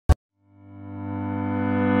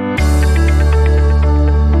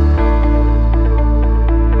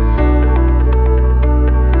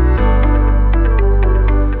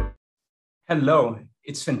Hello,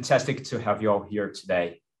 it's fantastic to have you all here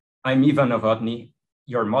today. I'm Ivan Novotny,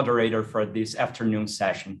 your moderator for this afternoon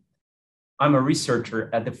session. I'm a researcher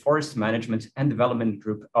at the Forest Management and Development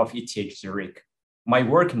Group of ETH Zurich. My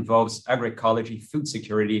work involves agroecology, food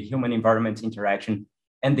security, human-environment interaction,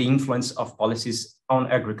 and the influence of policies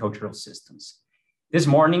on agricultural systems. This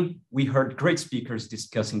morning, we heard great speakers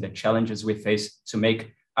discussing the challenges we face to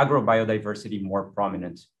make agrobiodiversity more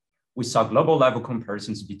prominent. We saw global level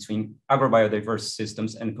comparisons between agrobiodiverse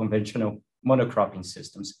systems and conventional monocropping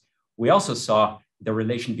systems. We also saw the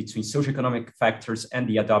relation between socioeconomic factors and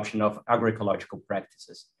the adoption of agroecological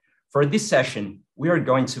practices. For this session, we are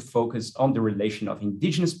going to focus on the relation of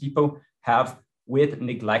indigenous people have with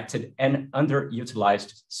neglected and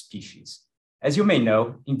underutilized species. As you may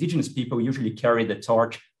know, indigenous people usually carry the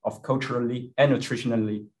torch of culturally and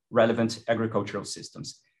nutritionally relevant agricultural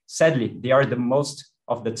systems. Sadly, they are the most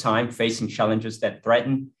of the time facing challenges that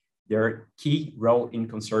threaten their key role in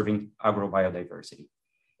conserving agrobiodiversity.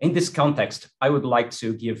 In this context, I would like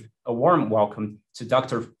to give a warm welcome to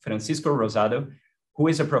Dr. Francisco Rosado, who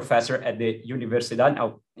is a professor at the Universidad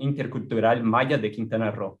Intercultural Maya de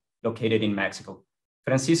Quintana Roo, located in Mexico.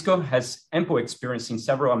 Francisco has ample experience in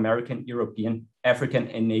several American, European, African,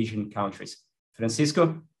 and Asian countries.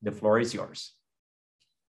 Francisco, the floor is yours.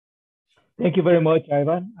 Thank you very much,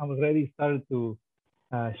 Ivan. I'm already started to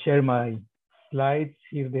share my slides.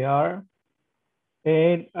 Here they are.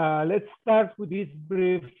 And let's start with this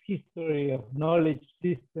brief history of knowledge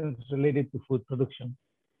systems related to food production.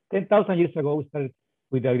 10,000 years ago, we started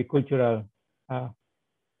with agricultural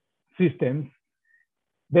systems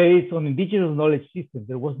based on indigenous knowledge systems.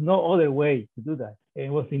 There was no other way to do that.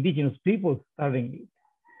 It was indigenous people starting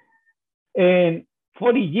it. And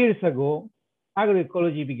 40 years ago,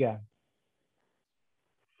 agroecology began.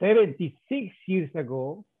 76 years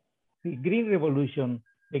ago, the Green Revolution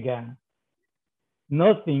began.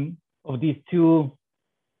 Nothing of these two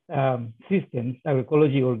systems,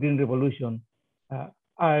 agroecology or Green Revolution,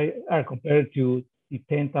 are compared to the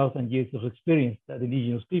 10,000 years of experience that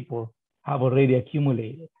indigenous people have already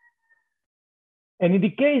accumulated. And in the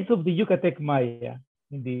case of the Yucatec Maya,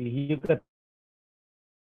 in the Yucatan,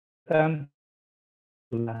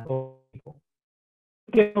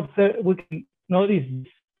 we can notice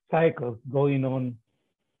cycles going on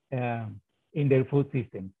in their food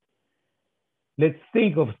system. Let's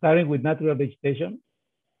think of starting with natural vegetation.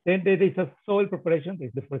 Then there is a soil preparation,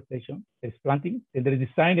 there's deforestation, there's planting, and there is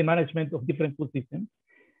design and management of different food systems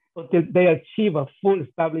until they achieve a full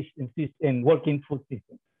established and working food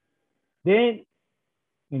system. Then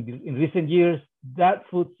in recent years, that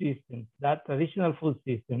food system, that traditional food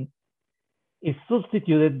system is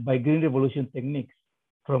substituted by Green Revolution techniques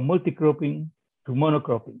from multi-cropping to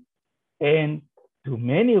monocropping. And to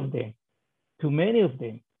many of them,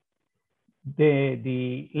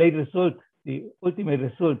 the late result, the ultimate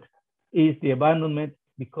result is the abandonment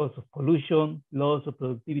because of pollution, loss of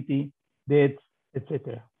productivity, deaths,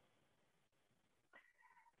 etc.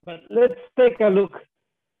 But let's take a look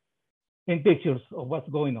in pictures of what's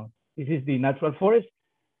going on. This is the natural forest,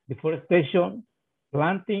 deforestation,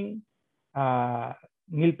 planting,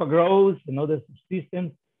 milpa grows and other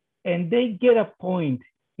systems, and they get a point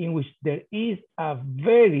in which there is a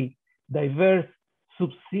very diverse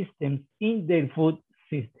subsystems in their food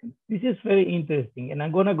system. This is very interesting, and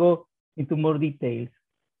I'm gonna go into more details.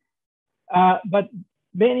 But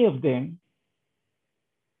many of them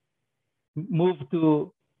move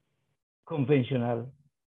to conventional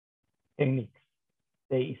techniques.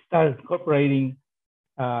 They start incorporating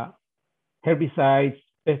herbicides,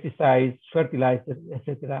 pesticides, fertilizers,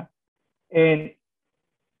 etc. And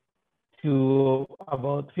to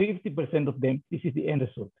about 50% of them, this is the end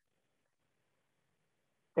result,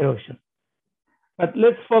 erosion. But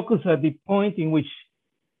let's focus at the point in which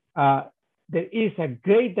there is a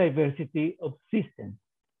great diversity of systems: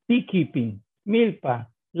 beekeeping, milpa,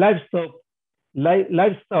 livestock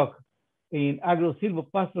in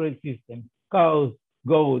agro-silvopastoral systems, cows,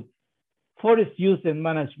 goats, forest use and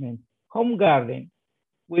management, home garden,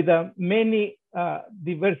 with many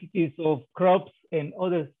diversities of crops and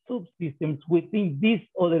other subsystems within this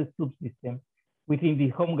other subsystem, within the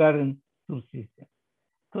home garden subsystem.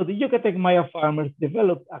 So the Yucatec Maya farmers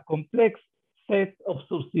developed a complex set of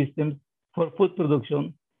subsystems for food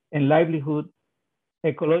production and livelihood,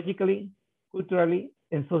 ecologically, culturally,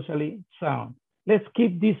 and socially sound. Let's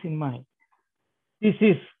keep this in mind. This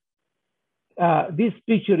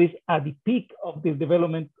picture is at the peak of the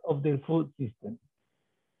development of their food system.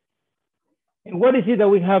 And what is it that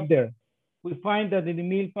we have there? We find that in the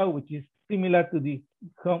milpa, which is similar to the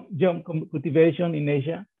jam cultivation in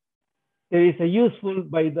Asia, there is a useful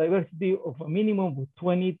biodiversity of a minimum of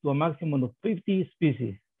 20 to a maximum of 50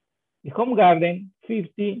 species. The home garden,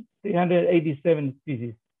 50, 387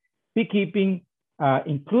 species. Beekeeping,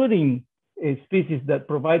 including species that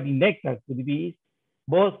provide the nectar to the bees,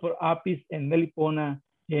 both for Apis and Melipona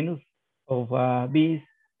genus of bees,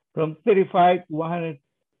 from 35 to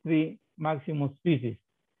 103 maximum species.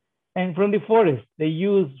 And from the forest, they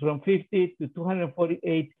use from 50 to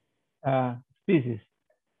 248 species.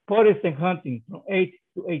 Forest and hunting from 8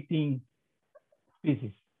 to 18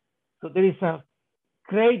 species. So there is a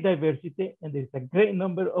great diversity and there's a great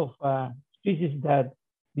number of species that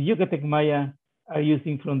the Yucatec Maya are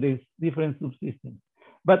using from these different subsystems.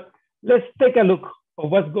 But let's take a look at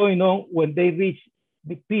what's going on when they reach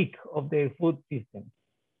the peak of their food system.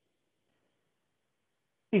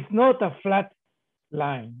 It's not a flat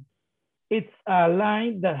line. It's a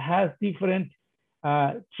line that has different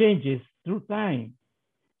changes through time.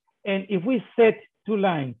 And if we set two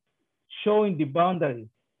lines showing the boundaries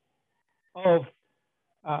of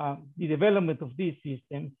the development of these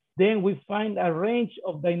systems, then we find a range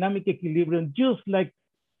of dynamic equilibrium, just like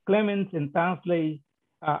Clemens and Tansley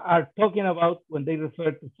are talking about when they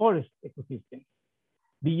refer to forest ecosystems.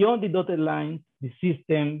 Beyond the dotted lines, the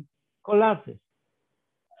system collapses.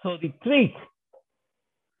 So the trick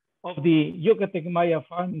of the Yucatec Maya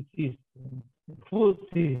farming system, food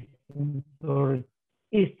system,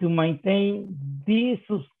 is to maintain these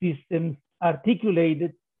subsystems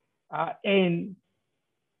articulated and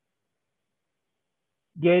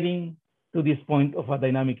getting to this point of a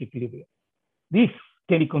dynamic equilibrium. This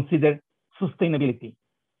can be considered sustainability.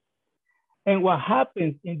 And what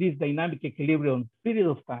happens in this dynamic equilibrium period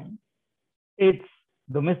of time, it's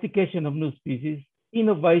domestication of new species,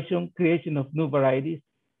 innovation, creation of new varieties,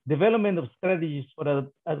 development of strategies for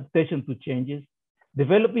adaptation to changes,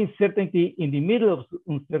 developing certainty in the middle of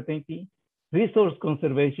uncertainty, resource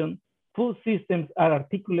conservation, food systems are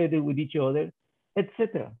articulated with each other,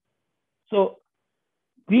 etc. So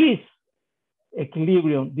this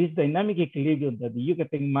equilibrium, this dynamic equilibrium that the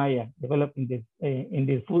Yucatec Maya developed in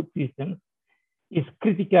their food systems is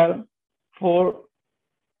critical for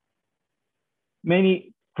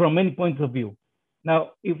from many points of view.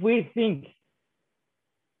 Now, if we think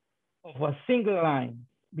of a single line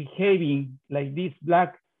behaving like this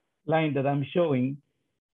black line that I'm showing,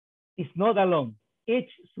 it's not alone. Each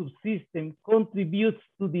subsystem contributes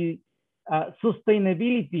to the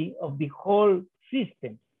sustainability of the whole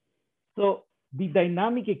system. So the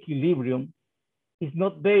dynamic equilibrium is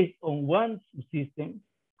not based on one subsystem,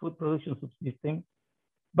 food production subsystem,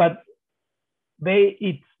 but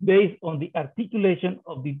it's based on the articulation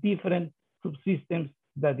of the different subsystems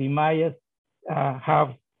that the Mayas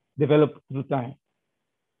have developed through time.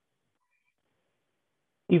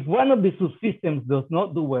 If one of the subsystems does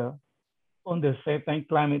not do well under certain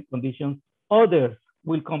climate conditions, others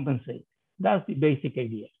will compensate. That's the basic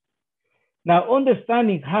idea. Now,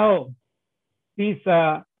 understanding how this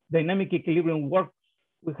dynamic equilibrium works,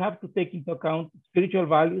 we have to take into account spiritual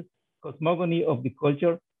values, cosmogony of the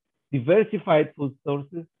culture, diversified food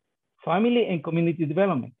sources, family and community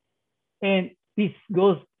development. And this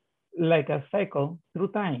goes like a cycle through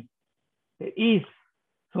time. There is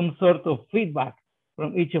some sort of feedback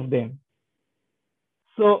from each of them.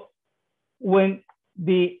 So when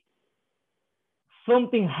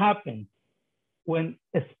something happens,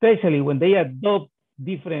 especially when they adopt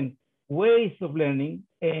different ways of learning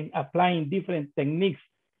and applying different techniques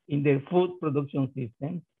in their food production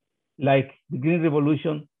systems, like the Green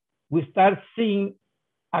Revolution, we start seeing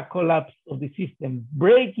a collapse of the system,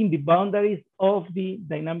 breaking the boundaries of the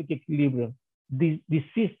dynamic equilibrium. The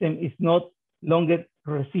system is not longer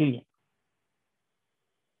resilient.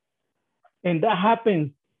 And that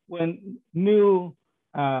happens when new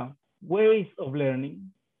ways of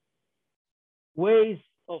learning, ways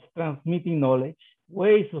of transmitting knowledge,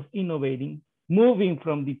 ways of innovating, moving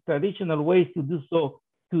from the traditional ways to do so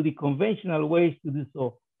to the conventional ways to do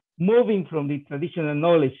so, moving from the traditional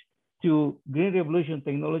knowledge to Green Revolution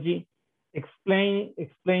technology,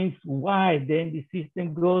 explains why then the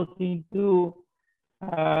system goes into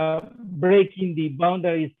breaking the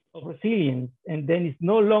boundaries of resilience, and then it's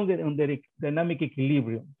no longer under dynamic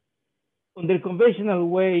equilibrium. Under conventional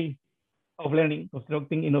way of learning,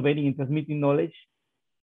 constructing, innovating, and transmitting knowledge,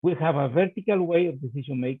 we have a vertical way of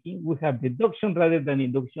decision-making. We have deduction rather than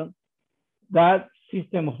induction. That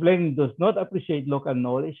system of learning does not appreciate local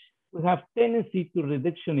knowledge. We have tendency to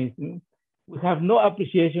reductionism. We have no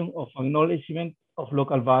appreciation of acknowledgement of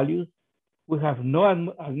local values. We have no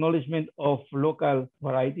acknowledgement of local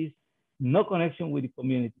varieties, no connection with the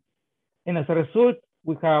community. And as a result,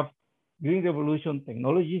 we have green revolution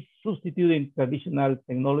technologies substituting traditional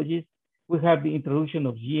technologies. We have the introduction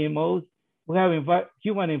of GMOs. We have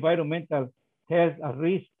human environmental health at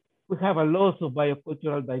risk. We have a loss of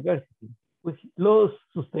biocultural diversity. We lose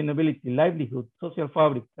sustainability, livelihood, social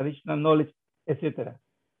fabric, traditional knowledge, etc.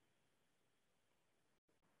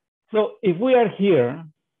 So if we are here,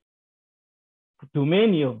 to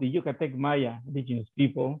many of the Yucatec Maya indigenous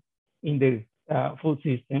people in their food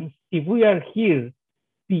systems, if we are here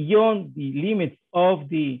beyond the limits of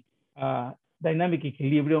the dynamic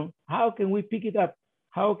equilibrium, how can we pick it up?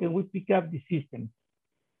 How can we pick up the system?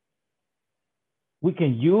 We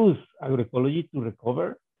can use agroecology to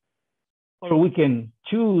recover, or we can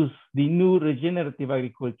choose the new regenerative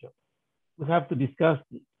agriculture. We have to discuss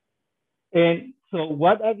this. And so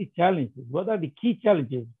what are the challenges? What are the key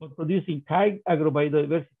challenges for producing high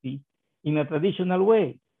agrobiodiversity in a traditional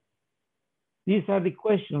way? These are the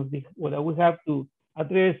questions that we have to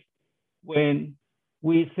address when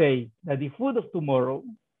we say that the food of tomorrow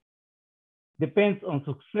depends on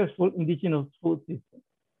successful indigenous food systems.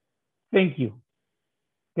 Thank you.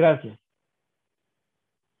 Gracias.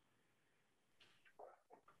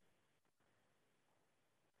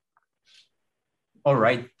 All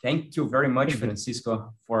right, thank you very much,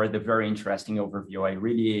 Francisco, for the very interesting overview. I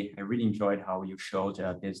really enjoyed how you showed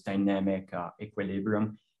this dynamic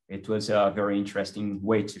equilibrium. It was a very interesting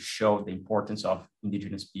way to show the importance of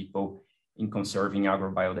indigenous people in conserving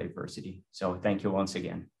agrobiodiversity. So thank you once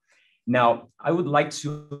again. Now, I would like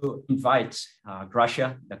to invite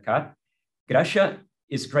Gracia Dakat. Gracia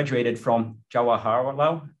is graduated from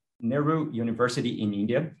Jawaharlal Nehru University in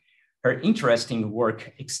India. Her interesting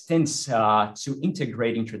work extends to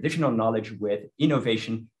integrating traditional knowledge with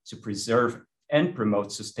innovation to preserve and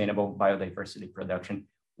promote sustainable biodiversity production.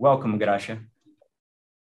 Welcome, Gracia.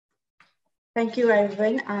 Thank you,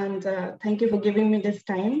 Ivan, and thank you for giving me this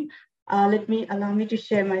time. Allow me to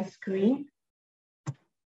share my screen.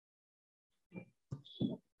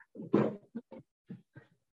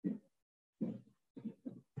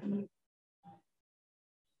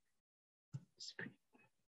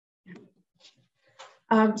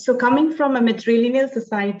 So coming from a matrilineal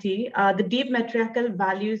society, the deep matriarchal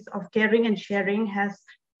values of caring and sharing has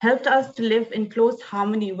helped us to live in close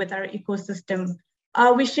harmony with our ecosystem.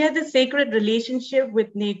 We share the sacred relationship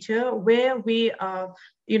with nature where we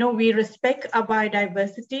respect our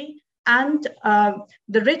biodiversity, and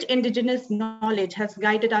the rich indigenous knowledge has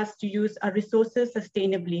guided us to use our resources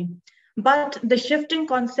sustainably. But the shifting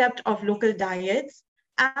concept of local diets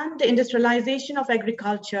and the industrialization of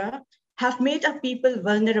agriculture have made our people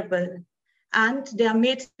vulnerable, and they are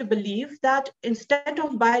made to believe that instead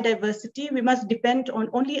of biodiversity, we must depend on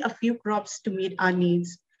only a few crops to meet our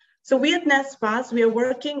needs. So we at NESPAS, we are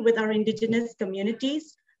working with our indigenous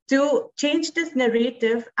communities to change this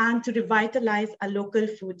narrative and to revitalize our local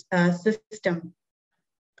food system.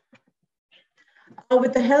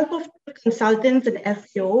 With the help of consultants and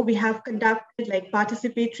FAO, we have conducted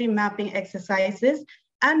participatory mapping exercises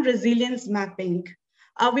and resilience mapping.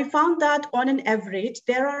 We found that on an average,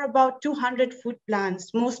 there are about 200 food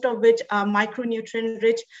plants, most of which are micronutrient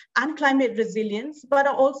rich and climate resilient, but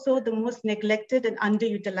are also the most neglected and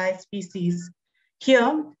underutilized species.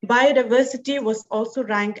 Here, biodiversity was also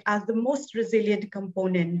ranked as the most resilient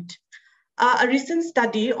component. A recent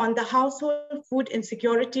study on the household food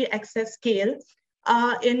insecurity access scale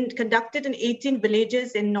conducted in 18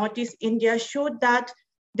 villages in Northeast India showed that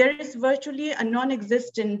there is virtually a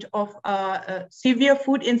non-existent of severe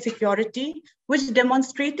food insecurity, which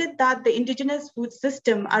demonstrated that the indigenous food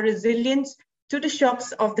system are resilient to the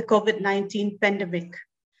shocks of the COVID-19 pandemic.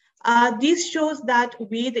 This shows that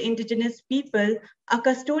we, the indigenous people, are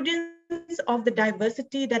custodians of the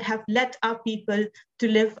diversity that have led our people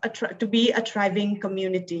to be a thriving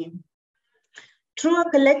community. Through a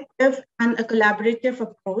collective and a collaborative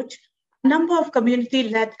approach, a number of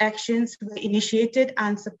community-led actions were initiated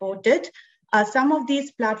and supported. Some of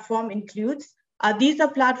these platforms includes, these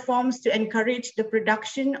are platforms to encourage the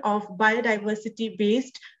production of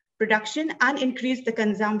biodiversity-based production and increase the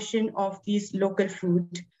consumption of these local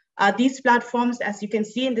food. These platforms, as you can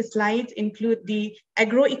see in the slides, include the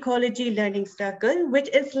Agroecology Learning Circle, which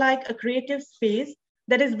is like a creative space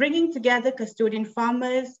that is bringing together custodian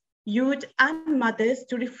farmers, youth, and mothers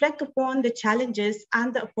to reflect upon the challenges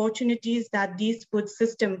and the opportunities that these food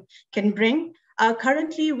systems can bring.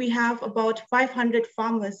 Currently, we have about 500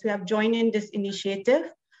 farmers who have joined in this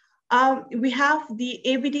initiative. We have the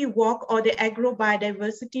ABD Walk, or the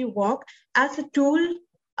Agrobiodiversity Walk, as a tool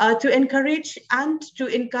to encourage and to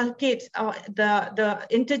inculcate the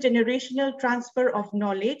intergenerational transfer of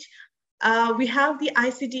knowledge We have the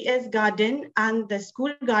ICDS garden and the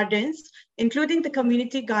school gardens, including the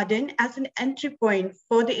community garden, as an entry point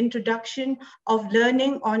for the introduction of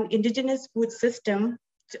learning on indigenous food system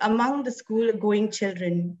among the school-going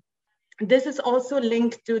children. This is also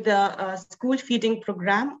linked to the school feeding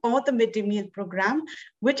program or the midday meal program,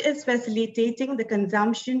 which is facilitating the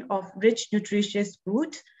consumption of rich, nutritious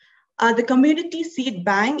food. The community seed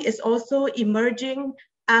bank is also emerging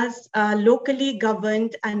as a locally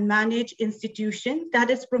governed and managed institution that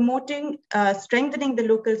is promoting, strengthening the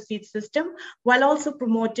local seed system while also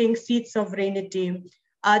promoting seed sovereignty.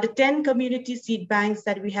 The 10 community seed banks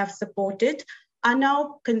that we have supported are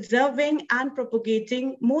now conserving and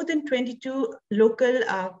propagating more than 22 local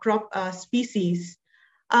crop species.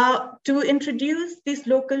 To introduce this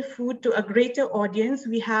local food to a greater audience,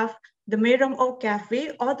 we have the Meram O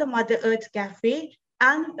Cafe or the Mother Earth Cafe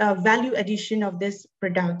and value addition of these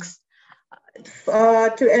products.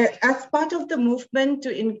 As part of the movement to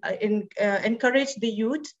encourage the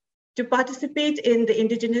youth to participate in the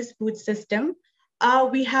indigenous food system,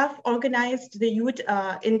 we have organized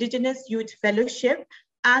the Indigenous Youth Fellowship,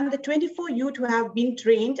 and the 24 youth who have been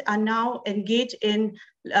trained are now engaged in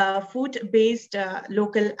food-based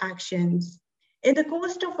local actions. In the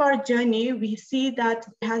course of our journey, we see that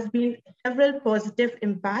there has been several positive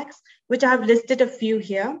impacts, which I have listed a few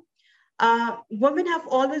here. Women have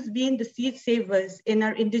always been the seed savers in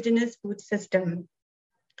our indigenous food system.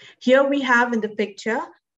 Here we have in the picture,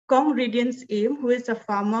 Kong Radiance Aim, who is a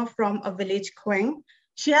farmer from a village, Kweng.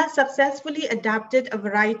 She has successfully adapted a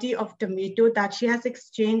variety of tomato that she has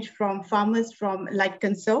exchanged from farmers from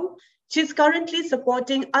Kanso. She's currently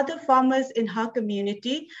supporting other farmers in her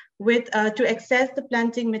community with to access the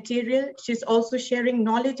planting material. She's also sharing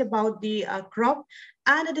knowledge about the crop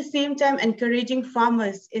and at the same time encouraging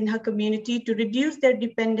farmers in her community to reduce their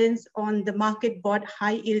dependence on the market-bought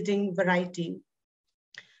high-yielding variety.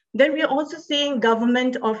 Then we are also seeing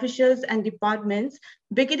government officials and departments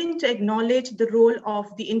beginning to acknowledge the role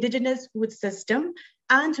of the indigenous food system,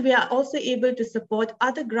 and we are also able to support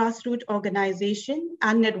other grassroots organizations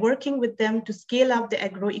and networking with them to scale up the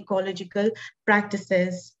agroecological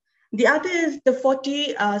practices. The other is the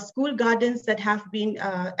 40 school gardens that have been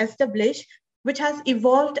established, which has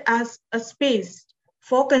evolved as a space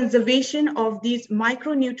for conservation of these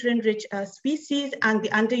micronutrient-rich species and the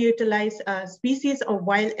underutilized species of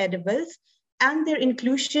wild edibles, and their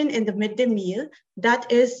inclusion in the midday meal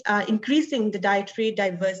that is increasing the dietary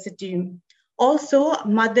diversity. Also,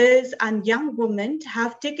 mothers and young women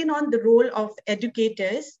have taken on the role of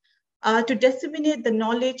educators to disseminate the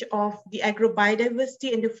knowledge of the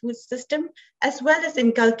agrobiodiversity in the food system, as well as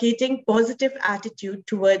inculcating positive attitude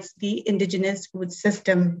towards the indigenous food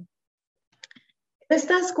system. It's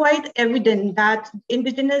thus quite evident that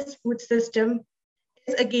indigenous food system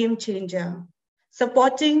is a game changer.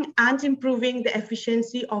 Supporting and improving the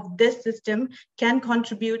efficiency of this system can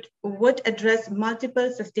would address multiple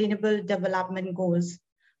sustainable development goals.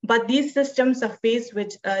 But these systems are faced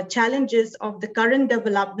with challenges of the current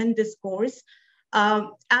development discourse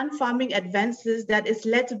and farming advances that is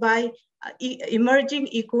led by emerging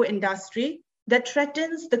eco-industry that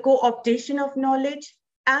threatens the co-optation of knowledge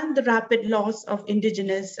and the rapid loss of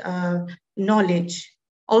indigenous knowledge.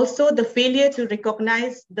 Also, the failure to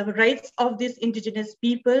recognize the rights of these indigenous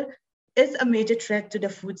people is a major threat to the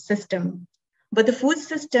food system. But the food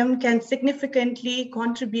system can significantly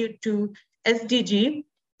contribute to SDG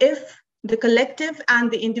if the collective and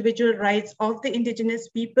the individual rights of the indigenous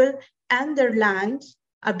people and their land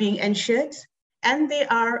are being ensured, and they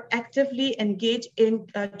are actively engaged in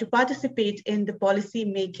to participate in the policy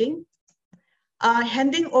making.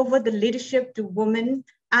 Handing over the leadership to women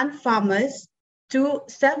and farmers to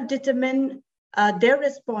self-determine their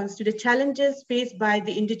response to the challenges faced by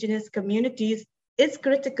the indigenous communities is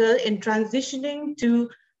critical in transitioning to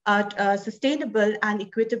a sustainable and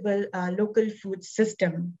equitable local food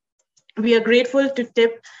system. We are grateful to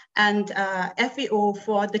TIP and FAO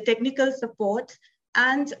for the technical support,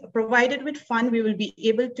 and provided with fund, we will be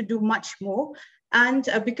able to do much more. And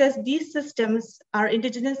because these systems, our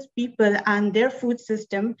indigenous people and their food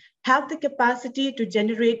system, have the capacity to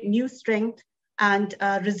generate new strength and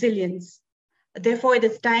resilience. Therefore, it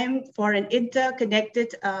is time for an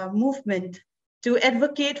interconnected movement to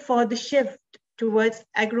advocate for the shift towards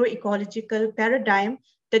agroecological paradigm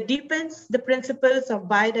that deepens the principles of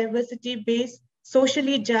biodiversity-based,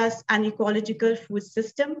 socially just and ecological food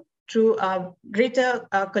system through greater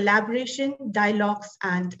collaboration, dialogues,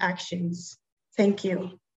 and actions. Thank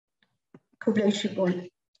you.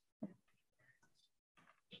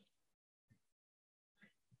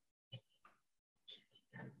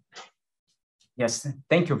 Yes,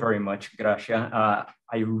 thank you very much, Gracia.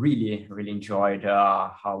 I really, really enjoyed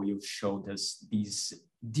how you showed us these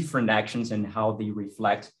different actions and how they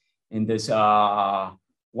reflect in this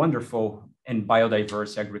wonderful and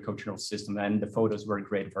biodiverse agricultural system. And the photos were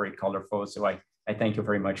great, very colorful. So I thank you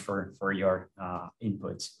very much for your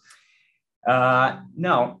inputs.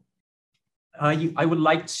 Now, I would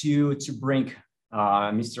like to bring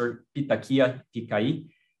Mr. Pitakia Tikai.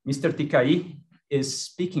 Mr. Tikai is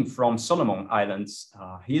speaking from Solomon Islands.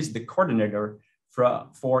 He is the coordinator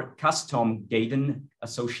for Custom Gaiden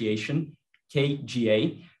Association,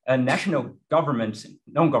 KGA, a national government,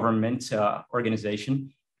 non-government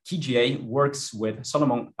organization. KGA works with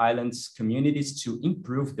Solomon Islands communities to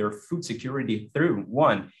improve their food security through,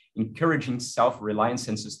 one, encouraging self-reliance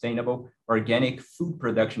and sustainable organic food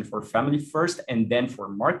production for family first and then for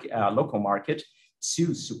local market.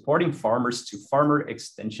 Two, supporting farmers to farmer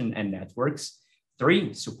extension and networks.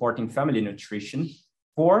 Three, supporting family nutrition.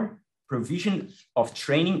 Four, provision of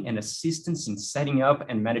training and assistance in setting up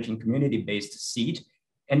and managing community-based seed.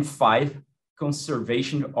 And five,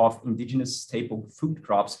 conservation of indigenous staple food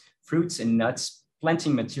crops, fruits and nuts,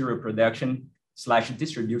 planting material production /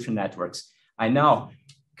 distribution networks. I now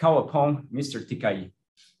call upon Mr. Tikai.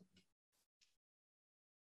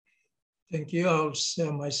 Thank you. I'll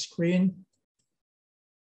share my screen.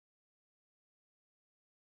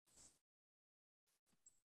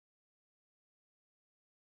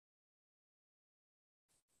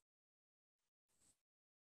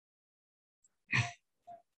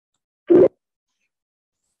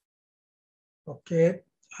 Okay,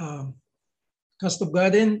 Custom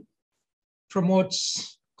Garden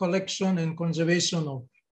promotes collection and conservation of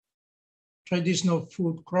traditional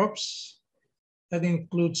food crops. That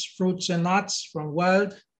includes fruits and nuts from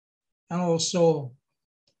wild, and also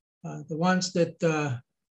the ones that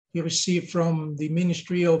we receive from the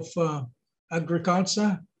Ministry of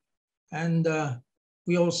Agriculture. And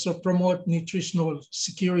we also promote nutritional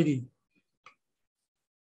security.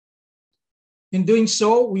 In doing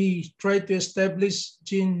so, we try to establish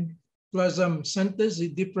germplasm centers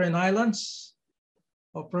in different islands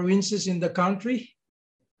or provinces in the country.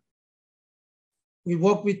 We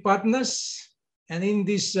work with partners, and in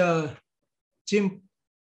these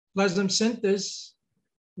germplasm centers,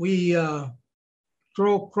 we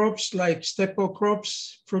grow crops like staple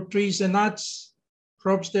crops, fruit trees and nuts,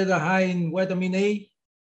 crops that are high in vitamin A,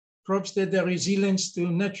 crops that are resilient to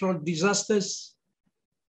natural disasters,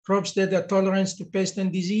 crops that are tolerant to pest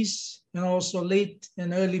and disease, and also late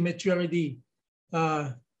and early maturity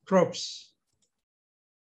crops.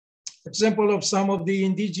 Example of some of the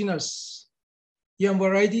indigenous yam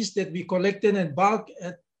varieties that we collected in bulk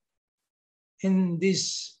in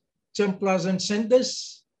these germplasm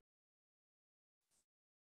centers.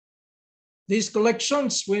 These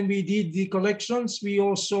collections, when we did the collections, we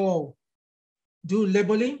also do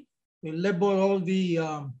labeling. We label all the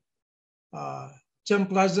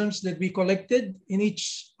germplasms that we collected in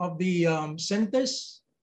each of the centers.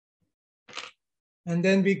 And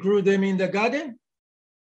then we grew them in the garden.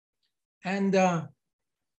 And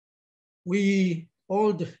we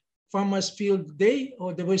hold Farmers Field Day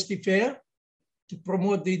or Diversity Fair to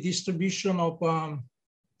promote the distribution of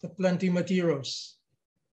the planting materials.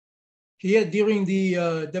 Here during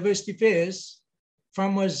the diversity fairs,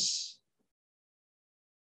 farmers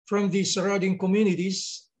from the surrounding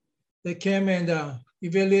communities, they came and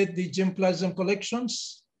evaluate the germplasm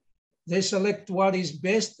collections. They select what is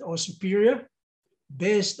best or superior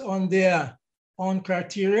based on their own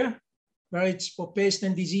criteria, whether it's for pest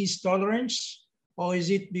and disease tolerance, or is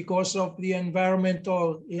it because of the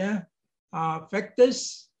environmental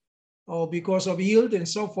factors, or because of yield and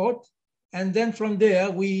so forth. And then from there,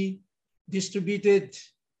 we distributed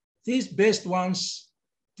these best ones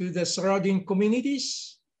to the surrounding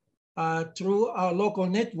communities through our local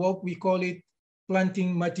network. We call it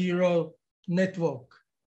Planting Material Network.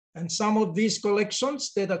 And some of these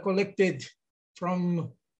collections that are collected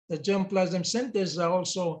from the germplasm centers are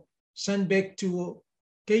also sent back to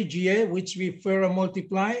KGA, which we further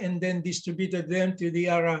multiply and then distributed them to the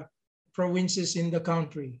other provinces in the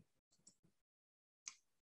country.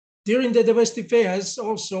 During the diversity fairs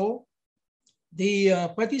also, the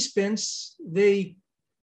participants, they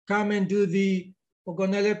come and do the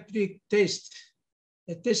organoleptic test.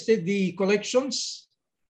 They tested the collections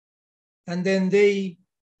and then they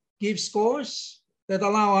give scores that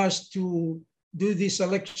allow us to do the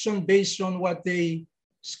selection based on what they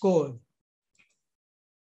scored.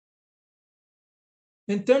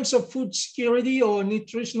 In terms of food security or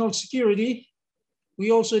nutritional security,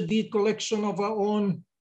 we also did collection of our own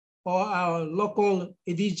or our local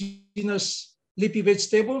indigenous leafy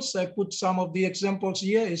vegetables. I put some of the examples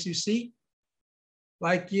here, as you see.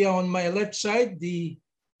 Like here on my left side, the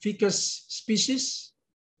ficus species,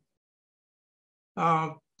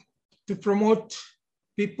 to promote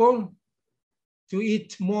people to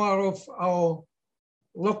eat more of our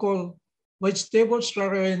local vegetables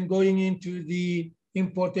rather than going into the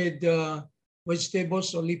imported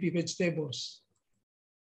vegetables or leafy vegetables.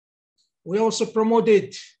 We also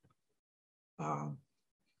promoted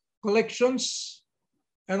collections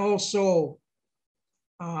and also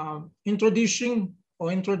introduction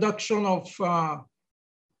of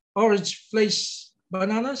orange flesh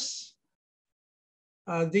bananas.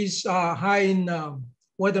 These are high in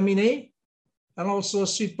vitamin A, and also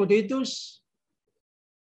sweet potatoes.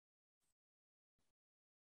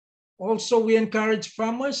 Also, we encourage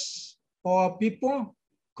farmers or people,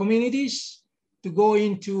 communities to go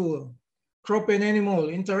into crop and animal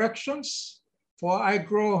interactions for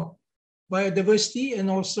agrobiodiversity and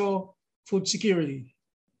also food security.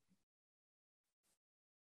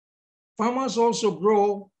 Farmers also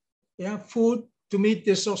grow food to meet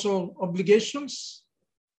their social obligations.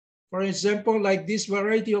 For example, like this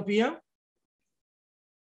variety of yam,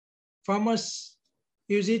 farmers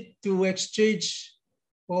use it to exchange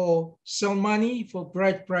or sell money for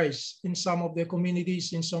bright price in some of the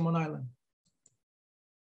communities in Solomon Island.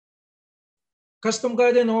 Custom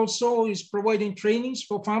Garden also is providing trainings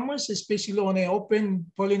for farmers, especially on open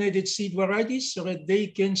pollinated seed varieties, so that they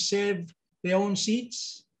can save their own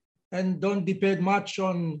seeds and don't depend much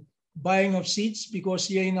on buying of seeds, because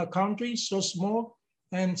here in our country is so small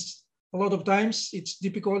and a lot of times it's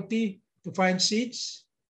difficulty to find seeds.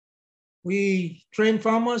 We train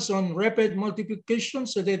farmers on rapid multiplication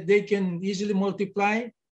so that they can easily multiply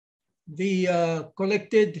the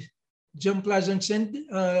collected germplasm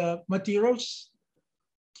materials.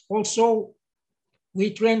 Also,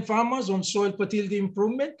 we train farmers on soil fertility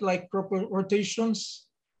improvement, like crop rotations,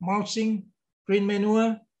 mulching, green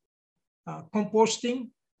manure, composting.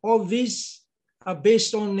 All these are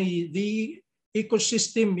based on the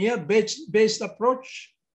ecosystem based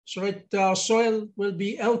approach, so that soil will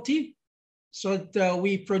be healthy, so that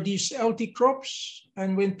we produce healthy crops.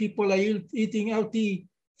 And when people are eating healthy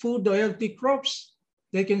food or healthy crops,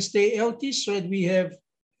 they can stay healthy, so that we have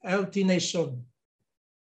healthy nation.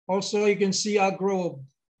 Also, you can see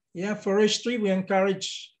forestry. We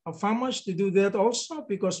encourage our farmers to do that also,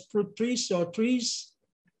 because fruit trees or trees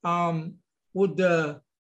would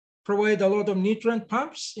provide a lot of nutrient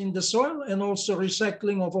pumps in the soil, and also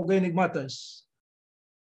recycling of organic matters.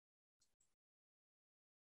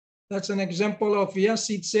 That's an example of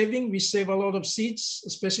seed saving. We save a lot of seeds,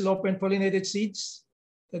 especially open pollinated seeds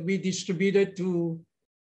that we distributed to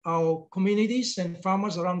our communities and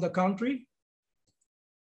farmers around the country.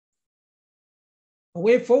 A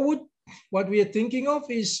way forward, what we are thinking of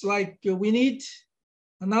is like we need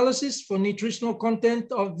analysis for nutritional content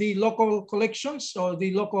of the local collections or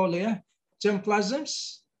the local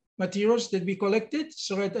germplasms materials that we collected,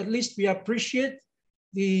 so that at least we appreciate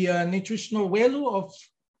the nutritional value of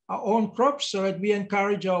our own crops, so that we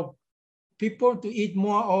encourage our people to eat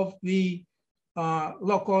more of the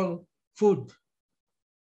local food.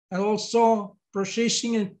 And also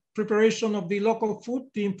processing and preparation of the local food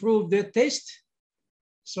to improve their taste,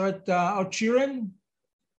 so that our children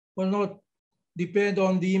will not depend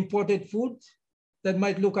on the imported food that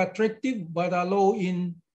might look attractive but are low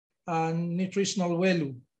in nutritional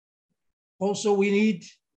value. Also, we need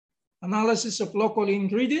analysis of local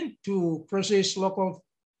ingredient to process local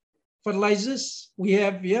fertilizers. We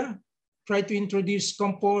have tried to introduce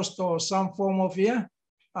compost or some form of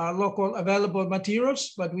local available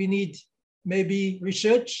materials, but we need maybe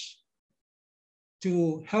research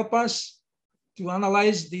to help us to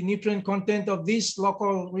analyze the nutrient content of these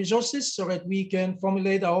local resources, so that we can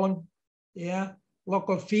formulate our own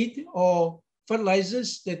local feed or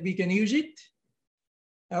fertilizers that we can use it.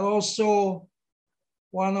 And also,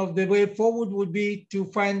 one of the way forward would be to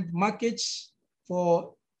find markets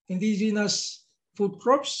for indigenous food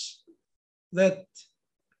crops, that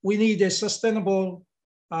we need a sustainable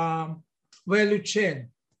value chain.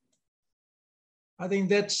 I think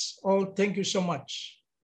that's all. Thank you so much.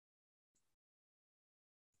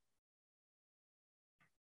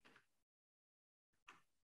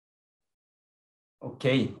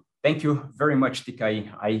 Okay, thank you very much,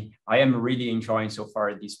 Tikai. I am really enjoying so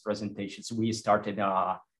far these presentations. We started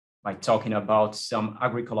by talking about some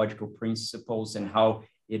agroecological principles and how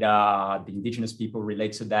the indigenous people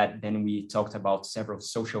relate to that. Then we talked about several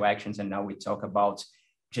social actions, and now we talk about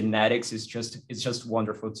genetics. It's just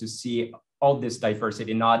wonderful to see all this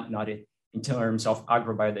diversity, not in terms of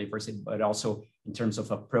agrobiodiversity, but also in terms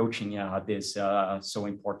of approaching this so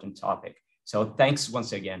important topic. So thanks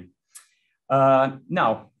once again.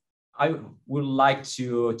 Now, I would like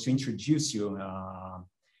to introduce you,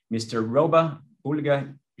 Mr. Roba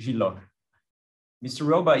Bulga Gilog. Mr.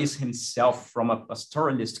 Roba is himself from a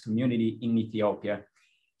pastoralist community in Ethiopia.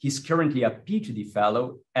 He's currently a PhD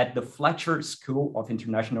fellow at the Fletcher School of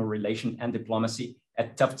International Relations and Diplomacy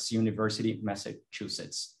at Tufts University,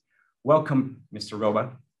 Massachusetts. Welcome, Mr.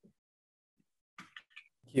 Roba.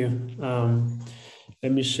 Thank you.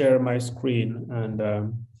 Let me share my screen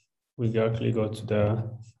and we directly go to the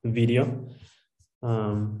video.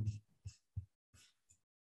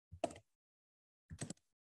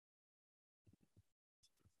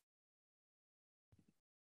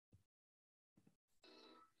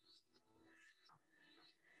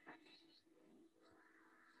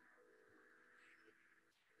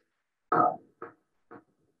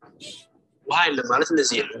 وهاي اللي مالت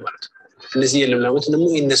نزيل اللي مالت نمو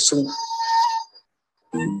ينسون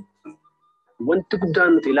وانت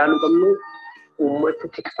قدام تلالو كمنو ومتى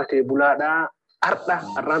تكفتي بولادا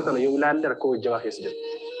أردا الرانتنا يولاد ركو الجواه يسجد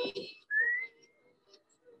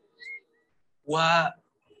و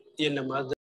يلما